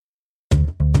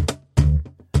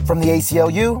From the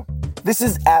ACLU, this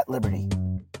is At Liberty.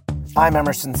 I'm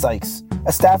Emerson Sykes,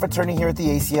 a staff attorney here at the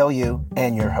ACLU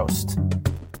and your host.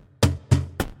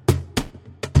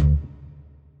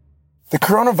 The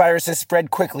coronavirus has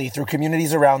spread quickly through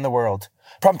communities around the world,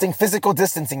 prompting physical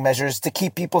distancing measures to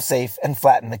keep people safe and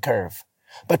flatten the curve.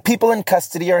 But people in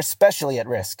custody are especially at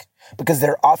risk because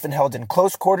they're often held in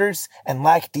close quarters and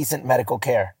lack decent medical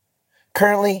care.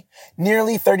 Currently,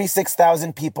 nearly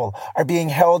 36,000 people are being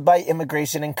held by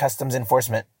Immigration and Customs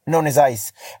Enforcement, known as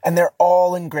ICE, and they're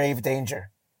all in grave danger.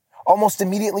 Almost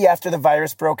immediately after the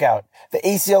virus broke out, the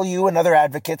ACLU and other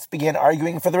advocates began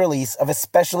arguing for the release of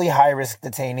especially high-risk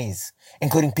detainees,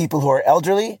 including people who are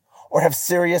elderly or have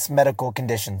serious medical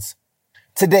conditions.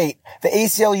 To date, the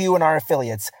ACLU and our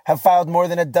affiliates have filed more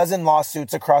than a dozen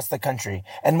lawsuits across the country,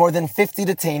 and more than 50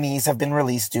 detainees have been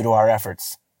released due to our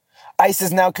efforts. ICE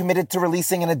is now committed to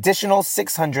releasing an additional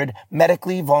 600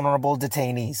 medically vulnerable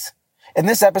detainees. In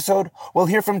this episode, we'll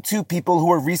hear from two people who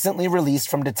were recently released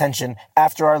from detention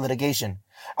after our litigation,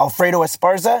 Alfredo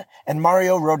Esparza and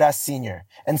Mario Rodas Sr.,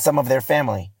 and some of their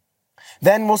family.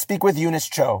 Then we'll speak with Eunice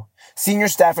Cho, senior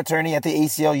staff attorney at the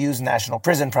ACLU's National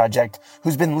Prison Project,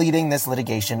 who's been leading this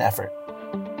litigation effort.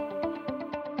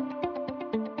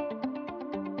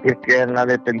 En la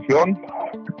detención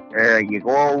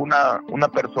llegó una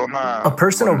persona. A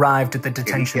person arrived at the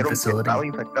detention facility.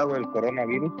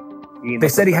 They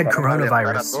said he had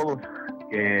coronavirus,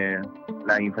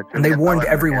 and they warned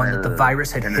everyone that the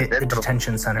virus had hit the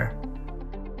detention center.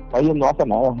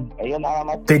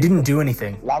 They didn't do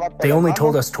anything. They only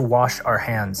told us to wash our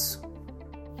hands.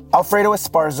 Alfredo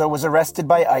Esparza was arrested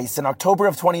by ICE in October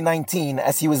of 2019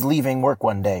 as he was leaving work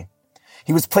one day.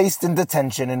 He was placed in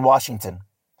detention in Washington.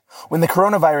 When the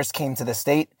coronavirus came to the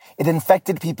state, it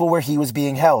infected people where he was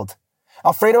being held.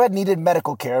 Alfredo had needed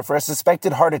medical care for a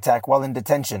suspected heart attack while in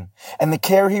detention, and the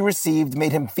care he received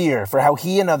made him fear for how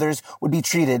he and others would be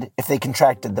treated if they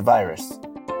contracted the virus.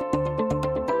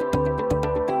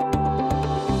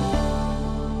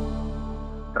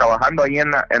 Trabajando ahí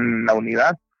en la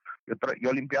unidad,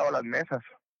 yo limpiaba las mesas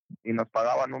y nos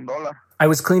pagaban $1. I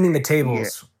was cleaning the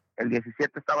tables, El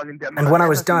 17 estaba limpiando and las when I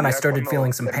was mesas done, y I ya started cuando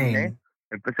feeling some terminé, pain.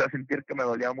 Empecé a sentir que me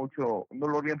dolía mucho, un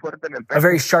dolor bien fuerte en el A pecho.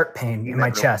 very sharp pain Y in me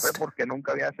my preocupé chest. porque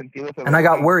nunca había sentido ese And I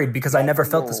got dolor. worried because I Ya never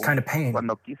felt this kind of pain.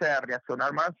 cuando quise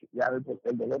reaccionar más, ya el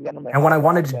dolor ya no me And when I dejaba,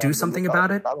 wanted to ya do yo something estaba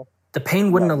about it, sentado. the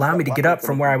pain wouldn't allow me to get up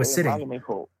from where I was Me sitting.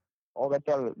 dijo,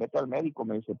 vete al médico,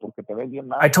 me dice, porque te ves bien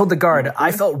mal. I told the guard Y me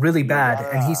I fui. felt really bad,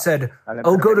 and he said,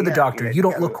 "Oh, go to the doctor. You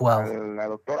don't look well."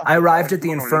 I arrived at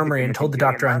the infirmary and told the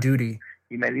doctor on duty.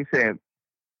 Y me dice,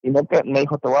 me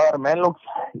dijo, te voy a dar Melox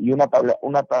y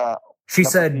She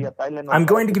said, "I'm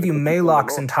going to give you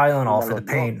Maalox and Tylenol for the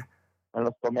pain." Me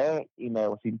los tomé y me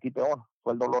sentí peor.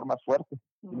 Fue el dolor más fuerte.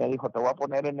 Y me dijo, te voy a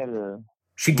poner en el...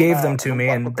 She gave them to me,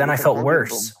 and then I felt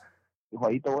worse. Dijo,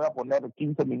 ahí te voy a poner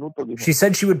 15 minutos. Dijo, She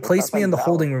said she would place me in the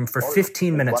holding room for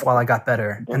 15 minutes while I got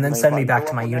better, and then send me back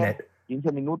to my unit.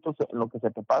 15 minutos en lo que se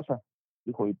te pasa.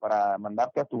 Dijo, y para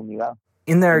mandarte a tu unidad.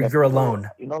 In there, you're alone.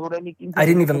 I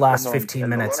didn't even last 15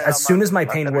 minutes. As soon as my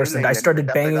pain worsened, I started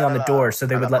banging on the door so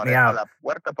they would let me out.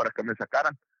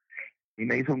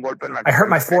 I hurt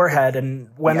my forehead, and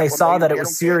when they saw that it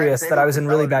was serious, that I was in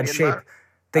really bad shape,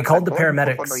 they called the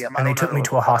paramedics, and they took me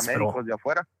to a hospital.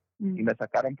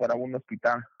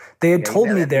 They had told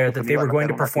me there that they were going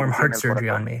to perform heart surgery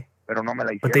on me,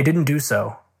 but they didn't do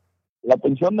so. The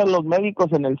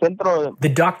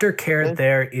doctor care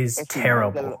there is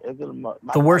terrible.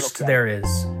 The worst there is.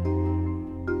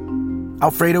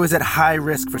 Alfredo is at high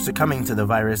risk for succumbing to the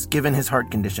virus given his heart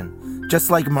condition,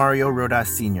 just like Mario Rodas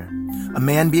Sr., a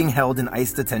man being held in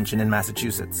ICE detention in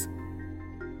Massachusetts.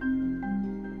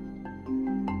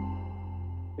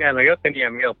 Yo tenía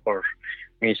miedo por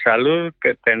mi salud,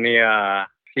 que tenía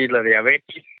la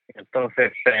diabetes.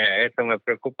 Entonces, eso me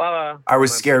preocupaba. I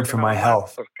was scared for my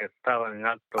health.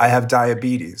 I have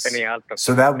diabetes,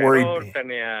 so that worried me.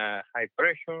 Tenía high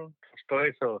pressure, todo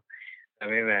eso a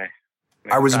mí me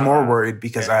I was more worried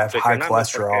because I have high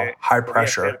cholesterol, high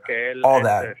pressure, all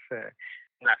that.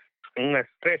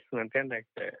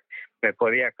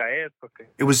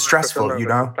 It was stressful,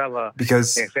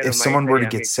 because if someone were to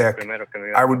get sick,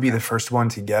 I would be the first one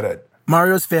to get it.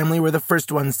 Mario's family were the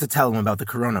first ones to tell him about the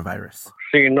coronavirus.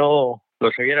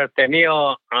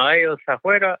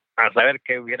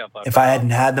 If I hadn't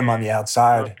had them on the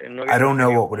outside, I don't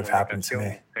know what would have happened to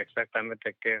me.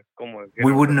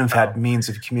 We wouldn't have had means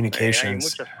of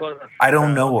communications. I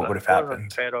don't know what would have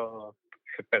happened.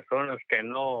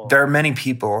 There are many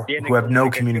people who have no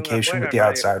communication with the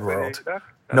outside world,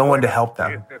 No one to help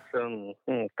them.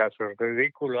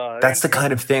 That's the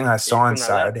kind of thing I saw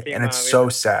inside, and it's so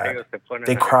sad.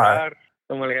 They cry.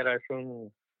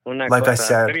 Like I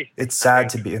said, it's sad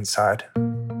to be inside.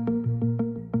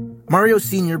 Mario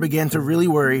Sr. began to really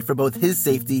worry for both his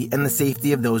safety and the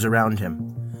safety of those around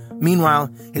him. Meanwhile,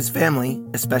 his family,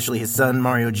 especially his son,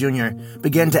 Mario Jr.,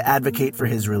 began to advocate for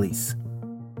his release.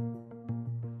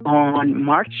 On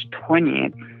March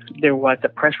 20th, there was a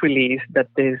press release that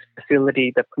this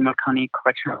facility, the Primo County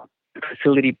Correctional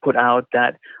Facility, put out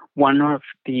that one of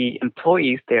the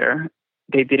employees there,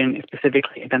 they didn't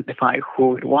specifically identify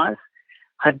who it was,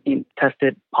 had been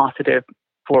tested positive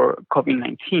for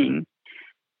COVID-19.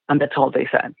 And that's all they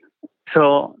said.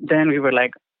 So then we were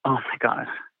like, oh my God.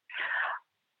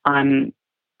 And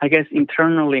I guess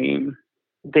internally,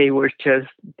 they were just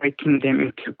breaking them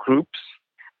into groups,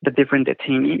 the different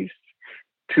detainees,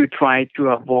 to try to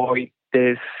avoid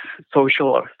this social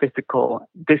or physical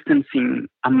distancing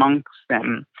amongst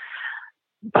them.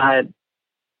 But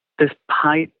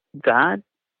despite that,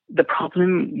 the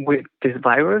problem with this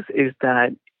virus is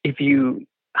that if you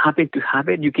happen to have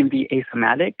it, you can be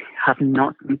asymptomatic, have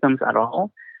no symptoms at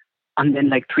all, and then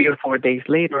like 3 or 4 days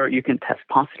later, you can test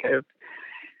positive.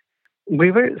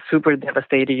 We were super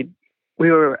devastated.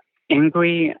 We were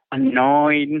angry,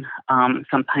 annoyed,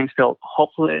 sometimes felt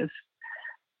hopeless,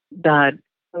 that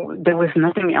there was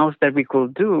nothing else that we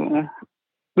could do.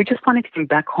 We just wanted to get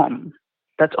back home.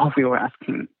 That's all we were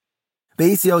asking.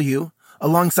 The ACLU,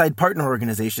 alongside partner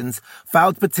organizations,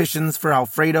 filed petitions for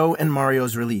Alfredo and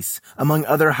Mario's release, among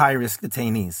other high-risk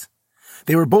detainees.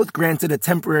 They were both granted a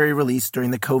temporary release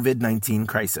during the COVID-19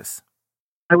 crisis.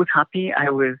 I was happy.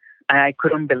 I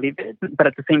couldn't believe it. But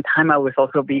at the same time, I was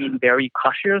also being very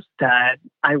cautious that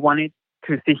I wanted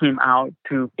to see him out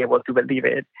to be able to believe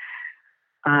it.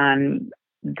 And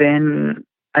then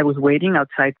I was waiting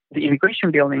outside the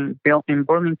immigration building built in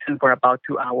Burlington for about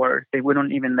 2 hours. They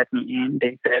wouldn't even let me in.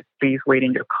 They said, please wait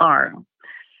in your car.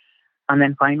 And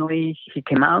then finally he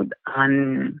came out,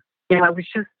 and I was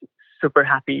just super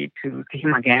happy to see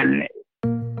him again.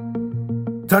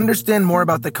 To understand more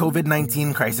about the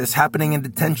COVID-19 crisis happening in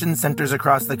detention centers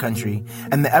across the country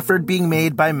and the effort being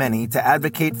made by many to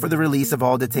advocate for the release of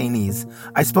all detainees,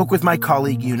 I spoke with my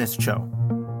colleague Eunice Cho.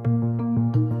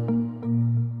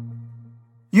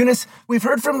 Eunice, we've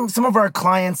heard from some of our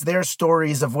clients their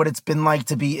stories of what it's been like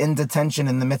to be in detention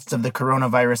in the midst of the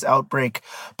coronavirus outbreak.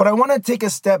 But I want to take a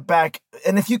step back,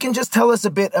 and if you can just tell us a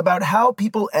bit about how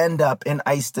people end up in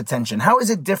ICE detention. How is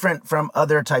it different from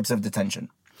other types of detention?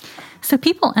 So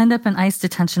people end up in ICE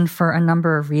detention for a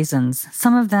number of reasons.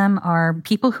 Some of them are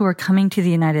people who are coming to the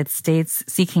United States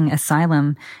seeking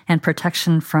asylum and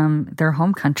protection from their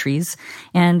home countries.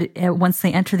 And once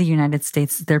they enter the United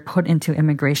States, they're put into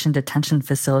immigration detention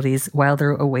facilities while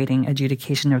they're awaiting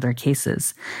adjudication of their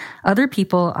cases. Other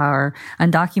people are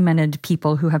undocumented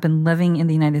people who have been living in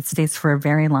the United States for a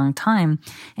very long time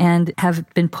and have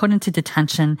been put into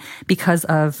detention because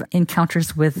of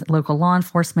encounters with local law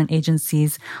enforcement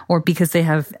agencies or because they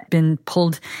have been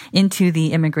pulled into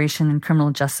the immigration and criminal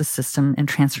justice system and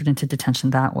transferred into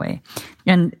detention that way.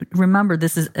 And remember,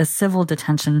 this is a civil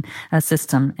detention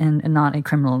system and not a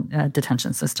criminal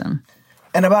detention system.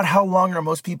 And about how long are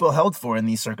most people held for in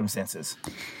these circumstances?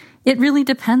 It really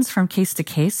depends from case to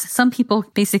case. Some people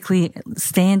basically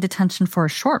stay in detention for a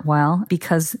short while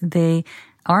because they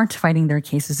aren't fighting their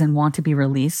cases and want to be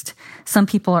released. Some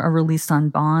people are released on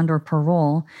bond or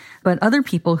parole, but other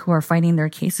people who are fighting their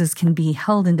cases can be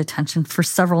held in detention for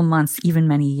several months, even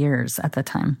many years at that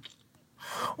time.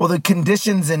 Well, the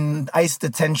conditions in ICE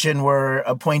detention were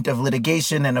a point of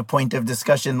litigation and a point of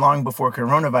discussion long before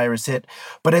coronavirus hit.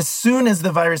 But as soon as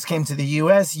the virus came to the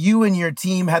U.S., you and your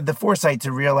team had the foresight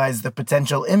to realize the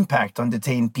potential impact on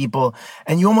detained people,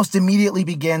 and you almost immediately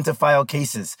began to file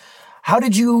cases. How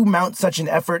did you mount such an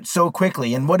effort so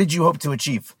quickly, and what did you hope to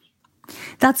achieve?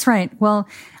 That's right. Well,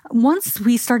 once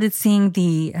we started seeing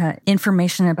the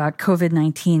information about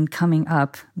COVID-19 coming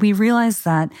up, we realized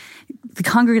that the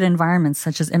congregate environments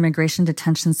such as immigration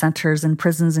detention centers and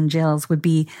prisons and jails would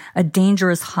be a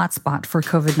dangerous hotspot for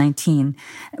COVID-19.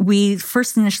 We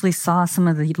first initially saw some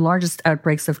of the largest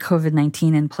outbreaks of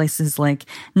COVID-19 in places like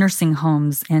nursing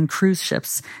homes and cruise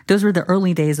ships. Those were the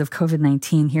early days of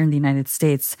COVID-19 here in the United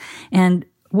States. And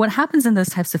what happens in those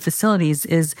types of facilities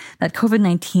is that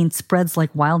COVID-19 spreads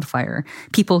like wildfire.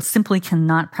 People simply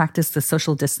cannot practice the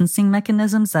social distancing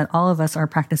mechanisms that all of us are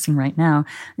practicing right now,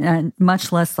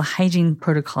 much less the hygiene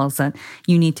protocols that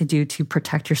you need to do to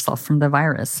protect yourself from the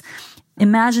virus.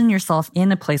 Imagine yourself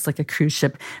in a place like a cruise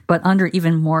ship, but under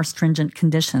even more stringent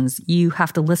conditions. You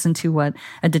have to listen to what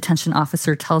a detention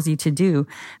officer tells you to do.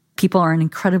 People are in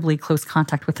incredibly close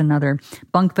contact with another.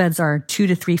 Bunk beds are 2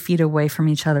 to 3 feet away from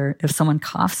each other. If someone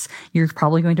coughs, you're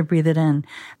probably going to breathe it in.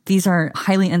 These are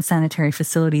highly unsanitary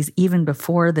facilities even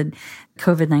before the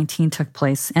COVID-19 took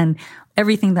place. And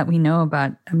everything that we know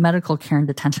about medical care and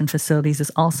detention facilities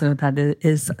is also that it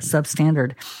is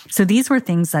substandard. So these were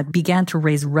things that began to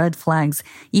raise red flags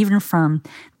even from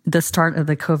the start of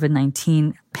the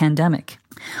COVID-19 pandemic.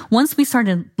 Once we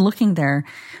started looking there,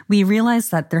 we realized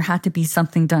that there had to be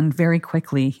something done very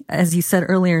quickly. As you said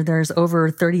earlier, there's over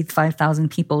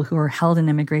 35,000 people who are held in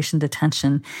immigration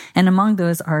detention. And among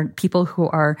those are people who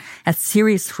are at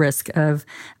serious risk of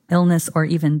illness or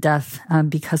even death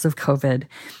because of COVID.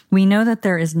 We know that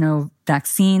there is no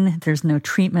vaccine, there's no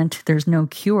treatment, there's no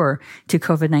cure to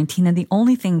COVID-19. And the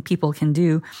only thing people can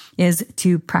do is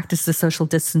to practice the social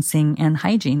distancing and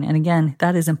hygiene. And again,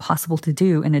 that is impossible to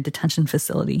do in a detention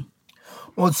facility.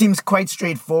 Well, it seems quite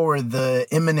straightforward, the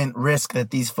imminent risk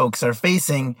that these folks are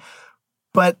facing.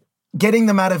 But getting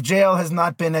them out of jail has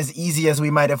not been as easy as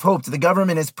we might have hoped. The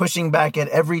government is pushing back at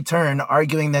every turn,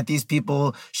 arguing that these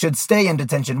people should stay in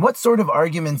detention. What sort of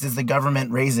arguments is the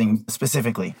government raising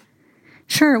specifically?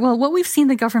 Sure. Well, what we've seen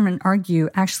the government argue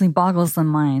actually boggles the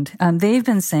mind. They've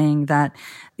been saying that,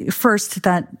 first,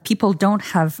 that people don't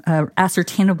have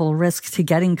ascertainable risk to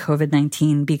getting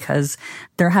COVID-19 because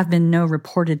there have been no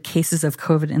reported cases of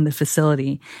COVID in the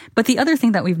facility. But the other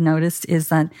thing that we've noticed is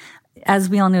that, as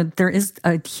we all know, there is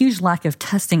a huge lack of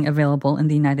testing available in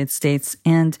the United States,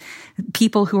 and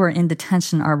people who are in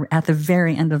detention are at the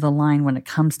very end of the line when it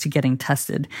comes to getting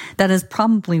tested. That is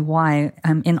probably why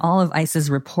in all of ICE's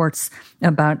reports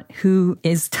about who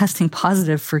is testing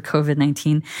positive for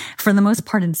COVID-19, for the most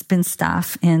part, it's been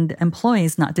staff and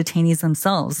employees, not detainees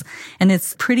themselves. And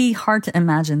it's pretty hard to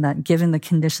imagine that, given the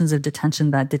conditions of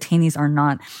detention, that detainees are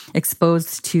not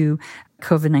exposed to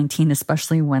COVID-19,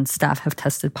 especially when staff have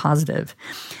tested positive.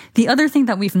 The other thing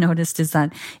that we've noticed is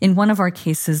that in one of our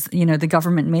cases, the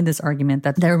government made this argument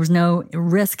that there was no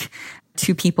risk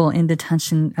to people in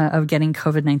detention of getting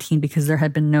COVID-19 because there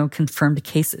had been no confirmed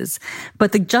cases.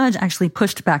 But the judge actually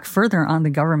pushed back further on the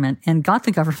government and got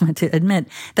the government to admit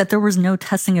that there was no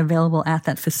testing available at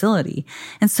that facility.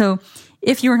 And so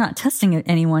if you're not testing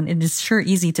anyone, it is sure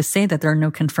easy to say that there are no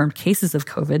confirmed cases of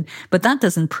COVID, but that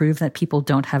doesn't prove that people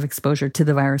don't have exposure to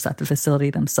the virus at the facility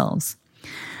themselves.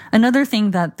 Another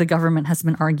thing that the government has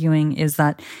been arguing is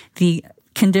that the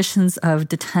conditions of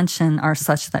detention are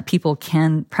such that people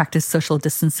can practice social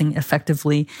distancing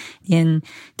effectively in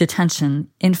detention.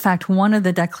 In fact, one of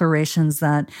the declarations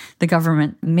that the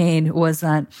government made was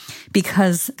that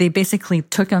because they basically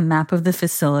took a map of the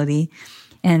facility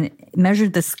and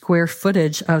measured the square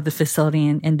footage of the facility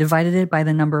and divided it by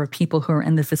the number of people who are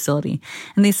in the facility.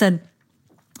 And they said,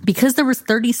 because there was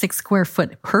 36 square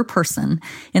foot per person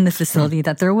in the facility,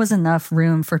 that there was enough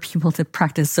room for people to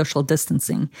practice social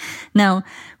distancing. Now,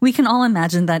 we can all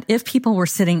imagine that if people were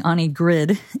sitting on a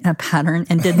grid pattern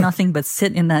and did nothing but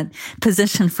sit in that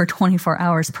position for 24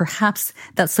 hours, perhaps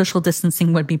that social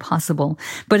distancing would be possible.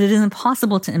 But it is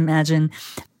impossible to imagine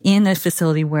in a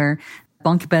facility where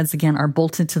bunk beds, again, are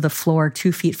bolted to the floor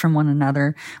 2 feet from one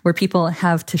another, where people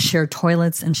have to share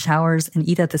toilets and showers and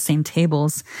eat at the same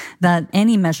tables, that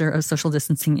any measure of social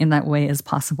distancing in that way is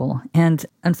possible. And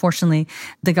unfortunately,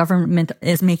 the government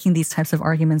is making these types of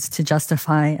arguments to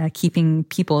justify keeping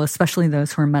people, especially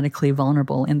those who are medically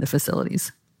vulnerable, in the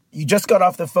facilities. You just got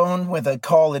off the phone with a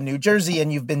call in New Jersey,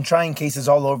 and you've been trying cases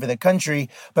all over the country,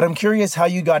 but I'm curious how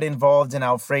you got involved in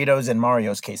Alfredo's and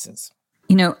Mario's cases.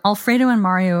 Alfredo and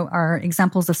Mario are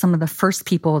examples of some of the first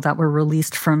people that were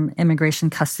released from immigration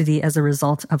custody as a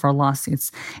result of our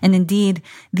lawsuits. And indeed,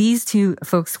 these two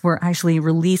folks were actually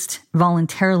released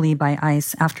voluntarily by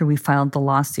ICE after we filed the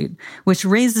lawsuit, which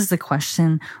raises the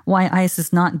question why ICE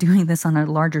is not doing this on a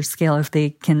larger scale if they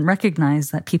can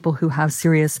recognize that people who have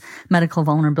serious medical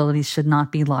vulnerabilities should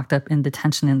not be locked up in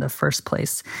detention in the first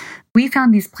place. We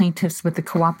found these plaintiffs with the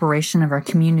cooperation of our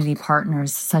community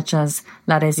partners, such as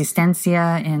La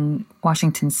Resistencia in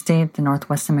Washington State, the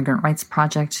Northwest Immigrant Rights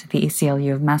Project, the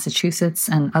ACLU of Massachusetts,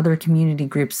 and other community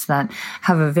groups that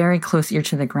have a very close ear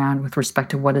to the ground with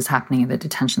respect to what is happening in the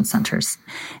detention centers.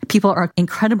 People are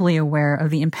incredibly aware of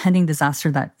the impending disaster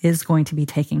that is going to be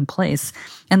taking place,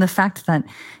 and the fact that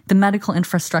the medical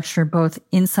infrastructure, both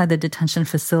inside the detention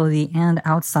facility and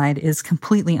outside, is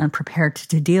completely unprepared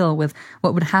to deal with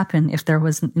what would happen if there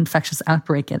was an infectious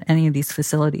outbreak at any of these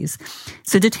facilities.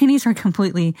 So detainees are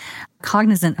completely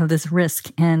cognizant of this risk,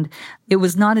 and it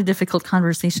was not a difficult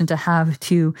conversation to have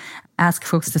to ask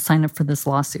folks to sign up for this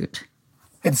lawsuit.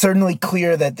 It's certainly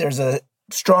clear that there's a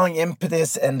strong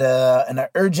impetus and an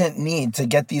urgent need to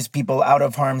get these people out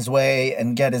of harm's way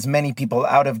and get as many people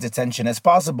out of detention as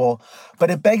possible.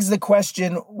 But it begs the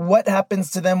question, what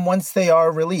happens to them once they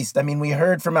are released? I mean, we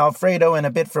heard from Alfredo and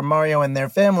a bit from Mario and their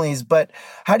families, but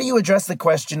how do you address the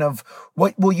question of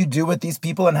what will you do with these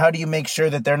people, and how do you make sure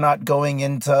that they're not going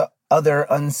into other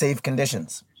unsafe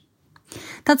conditions?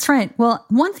 That's right. Well,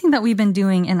 one thing that we've been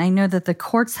doing, and I know that the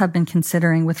courts have been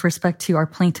considering with respect to our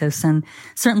plaintiffs, and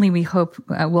certainly we hope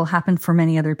will happen for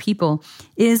many other people,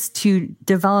 is to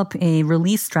develop a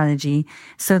release strategy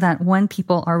so that when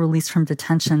people are released from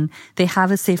detention, they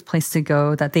have a safe place to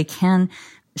go, that they can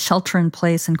shelter in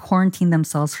place and quarantine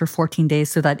themselves for 14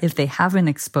 days so that if they have been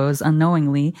exposed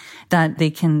unknowingly, that they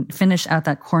can finish out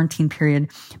that quarantine period,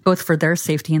 both for their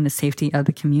safety and the safety of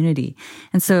the community.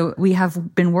 And so we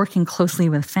have been working closely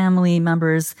with family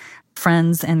members,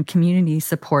 friends, and community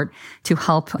support to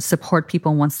help support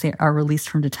people once they are released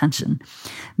from detention.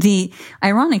 The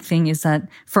ironic thing is that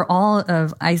for all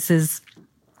of ICE's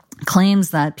claims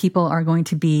that people are going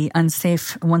to be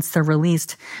unsafe once they're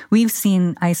released, we've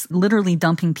seen ICE literally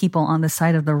dumping people on the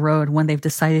side of the road when they've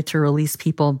decided to release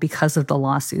people because of the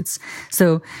lawsuits.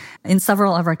 So in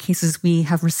several of our cases, we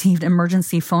have received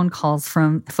emergency phone calls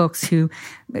from folks who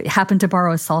happened to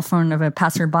borrow a cell phone of a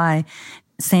passerby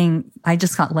saying, I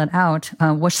just got let out.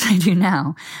 What should I do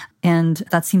now? And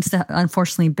that seems to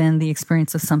unfortunately been the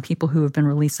experience of some people who have been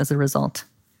released as a result.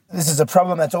 This is a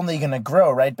problem that's only going to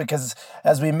grow, right? Because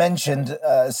as we mentioned,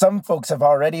 some folks have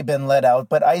already been let out,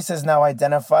 but ICE has now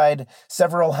identified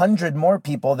several hundred more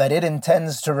people that it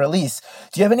intends to release.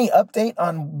 Do you have any update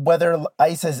on whether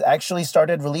ICE has actually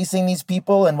started releasing these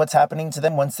people and what's happening to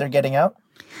them once they're getting out?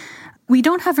 We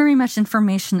don't have very much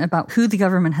information about who the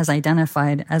government has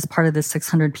identified as part of the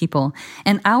 600 people.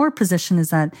 And our position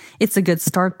is that it's a good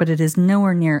start, but it is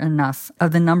nowhere near enough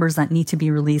of the numbers that need to be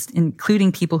released,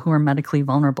 including people who are medically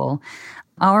vulnerable.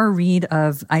 Our read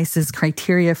of ICE's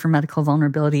criteria for medical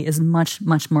vulnerability is much,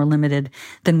 much more limited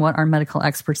than what our medical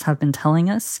experts have been telling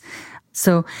us.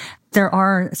 So there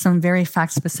are some very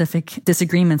fact-specific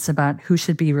disagreements about who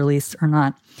should be released or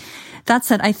not. That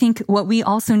said, I think what we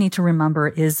also need to remember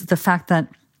is the fact that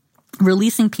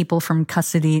releasing people from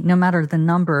custody, no matter the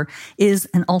number, is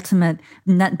an ultimate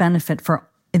net benefit for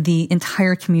the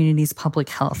entire community's public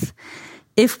health.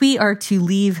 If we are to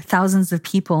leave thousands of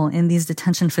people in these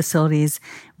detention facilities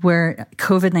where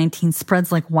COVID-19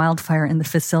 spreads like wildfire in the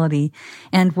facility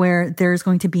and where there's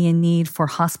going to be a need for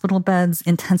hospital beds,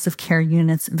 intensive care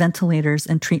units, ventilators,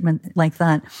 and treatment like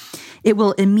that, it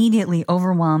will immediately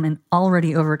overwhelm an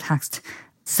already overtaxed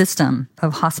system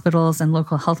of hospitals and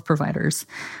local health providers.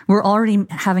 We're already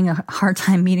having a hard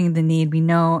time meeting the need. We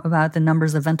know about the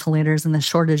numbers of ventilators and the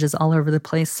shortages all over the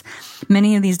place.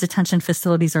 Many of these detention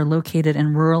facilities are located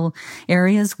in rural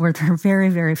areas where there are very,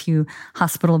 very few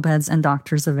hospital beds and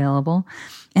doctors available.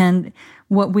 And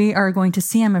what we are going to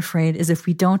see, I'm afraid, is if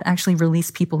we don't actually release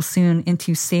people soon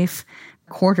into safe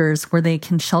quarters where they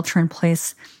can shelter in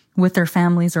place with their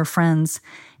families or friends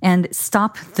and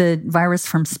stop the virus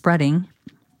from spreading.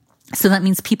 So that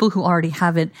means people who already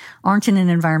have it aren't in an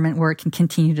environment where it can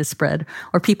continue to spread,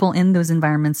 or people in those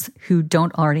environments who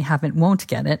don't already have it won't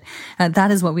get it.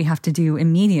 That is what we have to do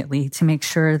immediately to make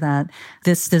sure that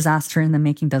this disaster in the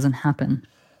making doesn't happen.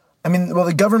 I mean, well,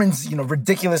 the government's,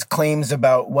 ridiculous claims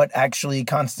about what actually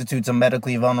constitutes a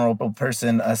medically vulnerable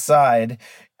person aside,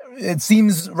 it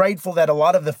seems rightful that a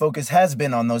lot of the focus has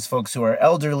been on those folks who are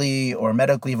elderly or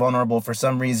medically vulnerable for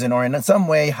some reason or in some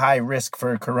way high risk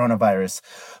for coronavirus.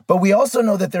 But we also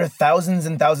know that there are thousands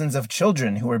and thousands of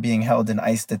children who are being held in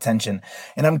ICE detention.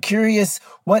 And I'm curious,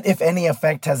 what, if any,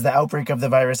 effect has the outbreak of the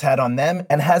virus had on them?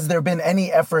 And has there been any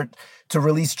effort to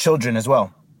release children as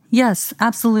well? Yes,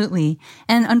 absolutely.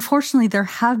 And unfortunately, there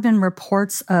have been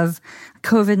reports of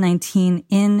COVID-19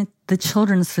 in the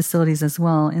children's facilities as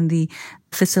well, in the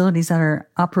facilities that are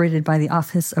operated by the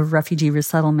Office of Refugee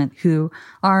Resettlement, who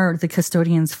are the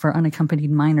custodians for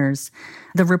unaccompanied minors.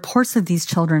 The reports of these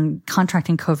children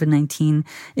contracting COVID-19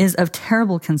 is of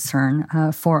terrible concern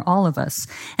for all of us.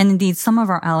 And indeed, some of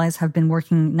our allies have been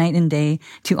working night and day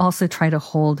to also try to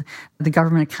hold the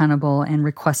government accountable and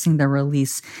requesting their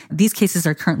release. These cases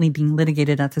are currently being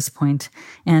litigated at this point,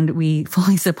 and we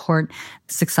fully support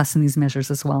success in these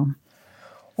measures as well.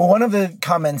 Well, one of the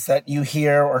comments that you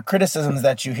hear or criticisms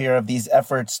that you hear of these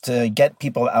efforts to get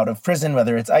people out of prison,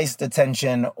 whether it's ICE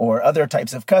detention or other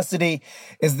types of custody,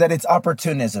 is that it's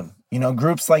opportunism.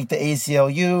 Groups like the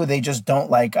ACLU, they just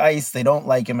don't like ICE. They don't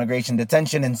like immigration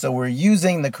detention. And so we're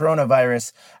using the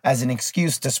coronavirus as an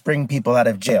excuse to spring people out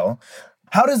of jail.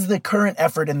 How does the current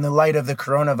effort in the light of the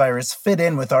coronavirus fit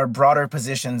in with our broader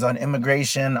positions on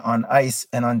immigration, on ICE,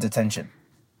 and on detention?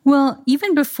 Well,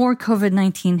 even before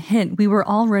COVID-19 hit, we were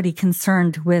already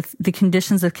concerned with the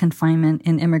conditions of confinement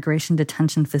in immigration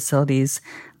detention facilities.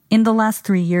 In the last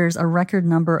 3 years, a record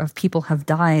number of people have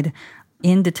died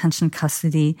in detention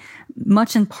custody,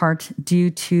 much in part due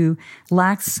to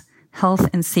lax health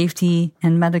and safety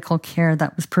and medical care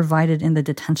that was provided in the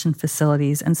detention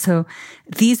facilities. And so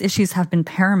these issues have been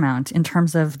paramount in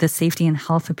terms of the safety and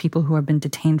health of people who have been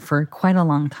detained for quite a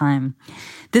long time.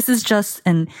 This is just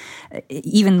an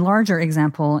even larger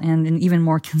example and an even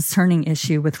more concerning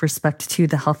issue with respect to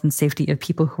the health and safety of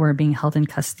people who are being held in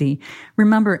custody.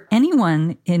 Remember,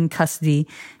 anyone in custody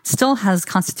still has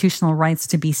constitutional rights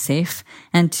to be safe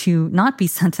and to not be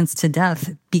sentenced to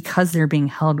death because they're being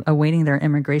held awaiting their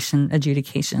immigration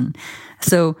adjudication.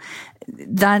 So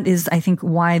that is, I think,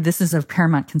 why this is of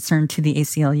paramount concern to the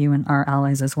ACLU and our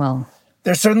allies as well.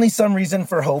 There's certainly some reason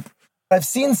for hope. I've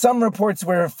seen some reports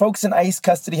where folks in ICE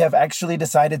custody have actually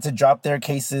decided to drop their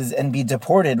cases and be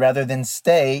deported rather than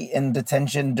stay in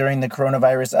detention during the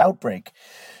coronavirus outbreak.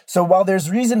 So while there's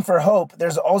reason for hope,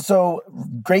 there's also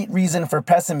great reason for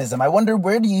pessimism. I wonder,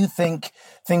 where do you think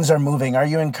things are moving? Are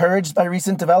you encouraged by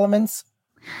recent developments?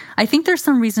 I think there's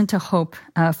some reason to hope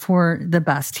for the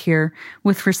best here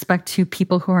with respect to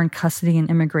people who are in custody and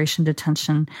immigration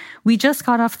detention. We just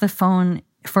got off the phone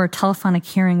for a telephonic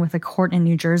hearing with a court in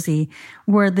New Jersey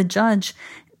where the judge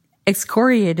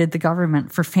excoriated the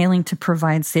government for failing to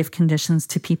provide safe conditions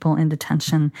to people in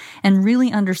detention and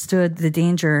really understood the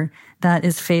danger that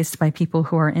is faced by people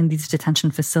who are in these detention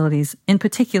facilities. In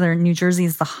particular, New Jersey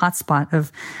is the hotspot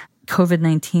of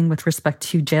COVID-19 with respect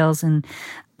to jails and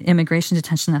immigration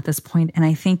detention at this point. And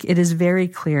I think it is very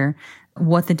clear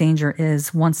what the danger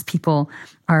is once people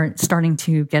are starting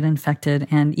to get infected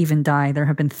and even die. There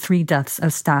have been 3 deaths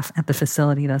of staff at the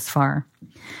facility thus far.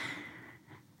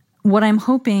 What I'm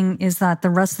hoping is that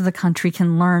the rest of the country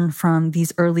can learn from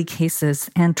these early cases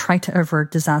and try to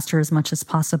avert disaster as much as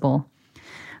possible.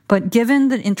 But given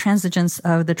the intransigence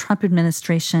of the Trump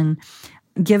administration,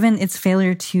 given its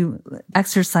failure to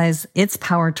exercise its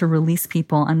power to release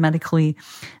people on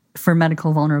for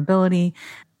medical vulnerability,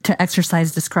 to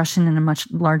exercise discretion in a much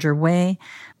larger way,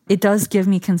 it does give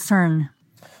me concern.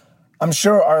 I'm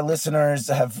sure our listeners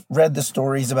have read the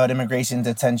stories about immigration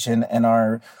detention and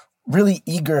are really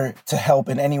eager to help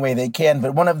in any way they can.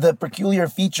 But one of the peculiar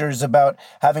features about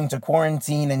having to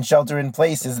quarantine and shelter in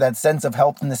place is that sense of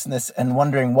helplessness and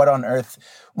wondering what on earth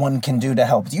one can do to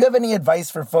help. Do you have any advice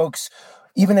for folks,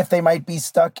 even if they might be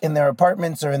stuck in their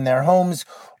apartments or in their homes?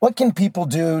 What can people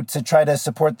do to try to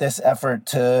support this effort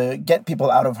to get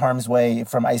people out of harm's way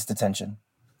from ICE detention?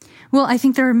 Well, I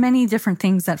think there are many different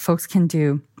things that folks can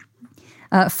do.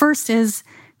 First is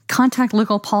contact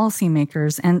local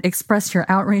policymakers and express your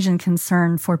outrage and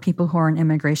concern for people who are in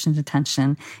immigration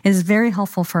detention. It is very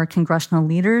helpful for our congressional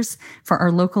leaders, for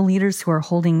our local leaders who are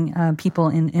holding people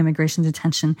in immigration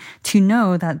detention, to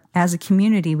know that as a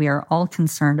community, we are all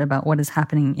concerned about what is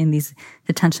happening in these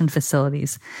detention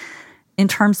facilities. In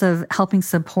terms of helping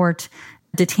support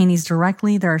detainees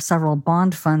directly, there are several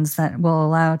bond funds that will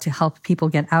allow to help people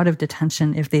get out of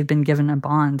detention if they've been given a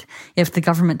bond, if the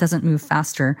government doesn't move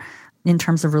faster in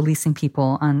terms of releasing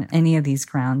people on any of these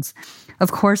grounds.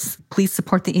 Of course, please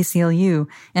support the ACLU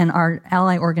and our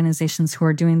ally organizations who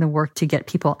are doing the work to get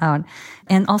people out,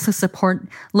 and also support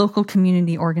local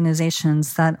community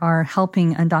organizations that are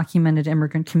helping undocumented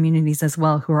immigrant communities as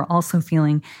well, who are also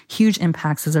feeling huge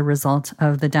impacts as a result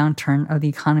of the downturn of the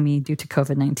economy due to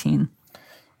COVID-19.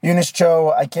 Eunice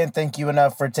Cho, I can't thank you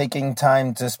enough for taking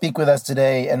time to speak with us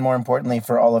today, and more importantly,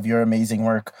 for all of your amazing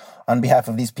work on behalf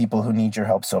of these people who need your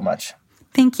help so much.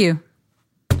 Thank you.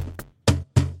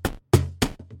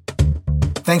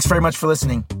 Thanks very much for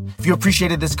listening. If you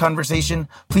appreciated this conversation,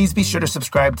 please be sure to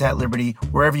subscribe to At Liberty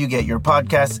wherever you get your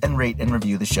podcasts and rate and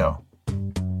review the show.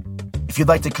 If you'd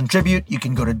like to contribute, you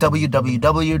can go to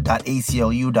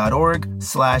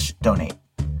www.aclu.org/donate.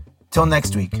 Till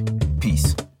next week,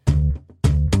 peace.